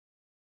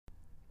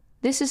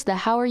This is the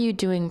How Are You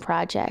Doing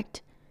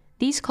project.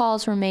 These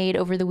calls were made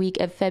over the week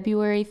of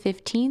February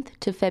 15th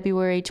to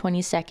February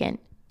 22nd,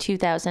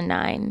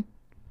 2009.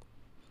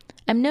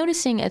 I'm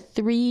noticing a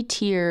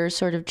 3-tier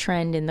sort of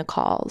trend in the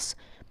calls.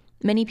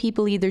 Many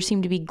people either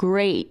seem to be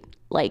great,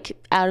 like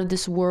out of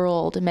this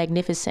world,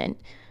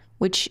 magnificent,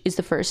 which is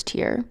the first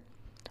tier,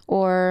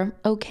 or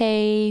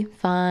okay,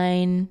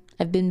 fine,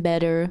 I've been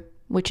better,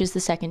 which is the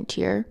second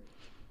tier,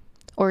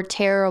 or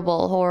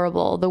terrible,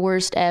 horrible, the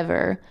worst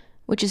ever,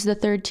 which is the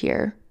third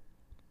tier.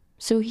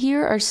 So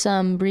here are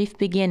some brief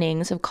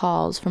beginnings of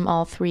calls from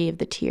all 3 of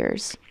the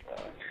tiers.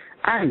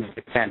 I'm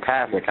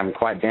fantastic. I'm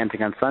quite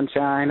dancing on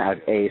sunshine.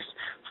 I've aced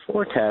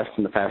 4 tests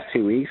in the past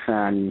 2 weeks, and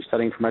I'm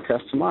studying for my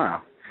test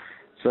tomorrow.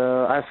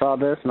 So I saw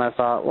this, and I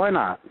thought, why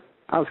not?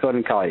 I'll just go ahead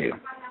and call you.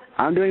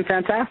 I'm doing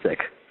fantastic.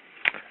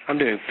 I'm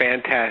doing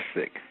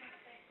fantastic.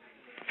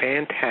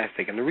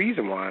 Fantastic. And the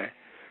reason why,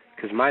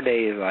 because my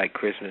day is like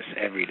Christmas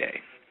every day.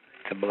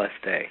 It's a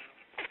blessed day.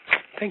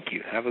 Thank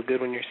you. Have a good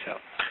one yourself.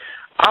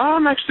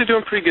 I'm actually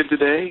doing pretty good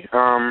today.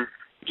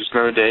 Just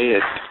another day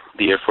at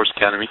the Air Force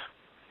Academy.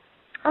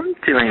 I'm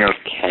doing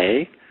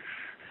okay.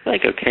 I feel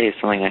like okay is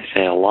something I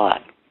say a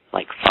lot.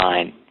 Like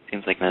fine.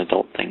 Seems like an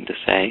adult thing to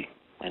say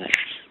when it's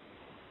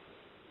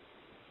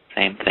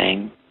same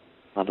thing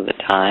a lot of the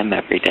time,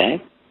 every day.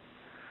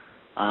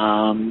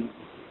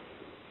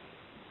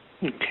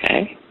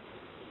 Okay.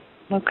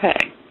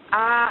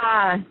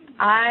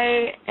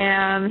 I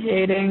am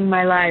hating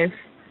my life.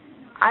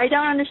 I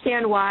don't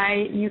understand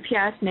why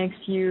UPS makes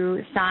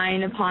you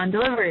sign upon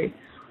delivery.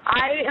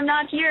 I am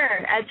not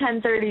here at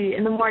 10:30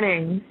 in the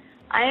morning.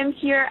 I am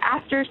here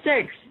after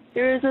 6.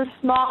 There is a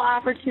small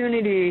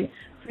opportunity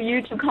for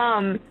you to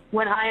come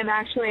when I am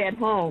actually at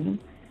home.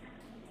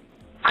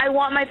 I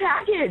want my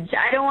package.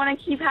 I don't want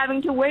to keep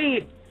having to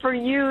wait for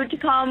you to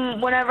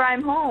come whenever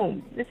I'm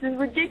home. This is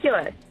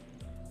ridiculous.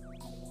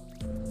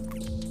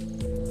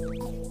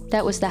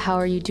 That was the How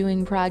Are You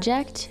Doing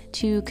project.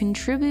 To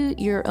contribute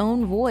your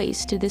own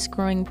voice to this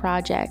growing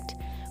project,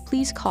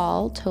 please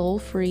call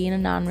toll-free and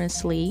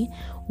anonymously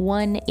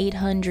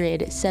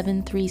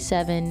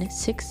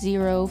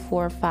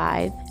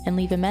 1-800-737-6045 and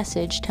leave a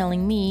message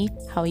telling me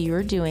how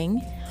you're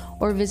doing,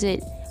 or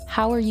visit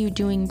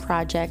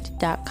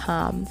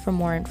howareyoudingproject.com for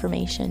more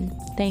information.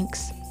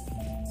 Thanks.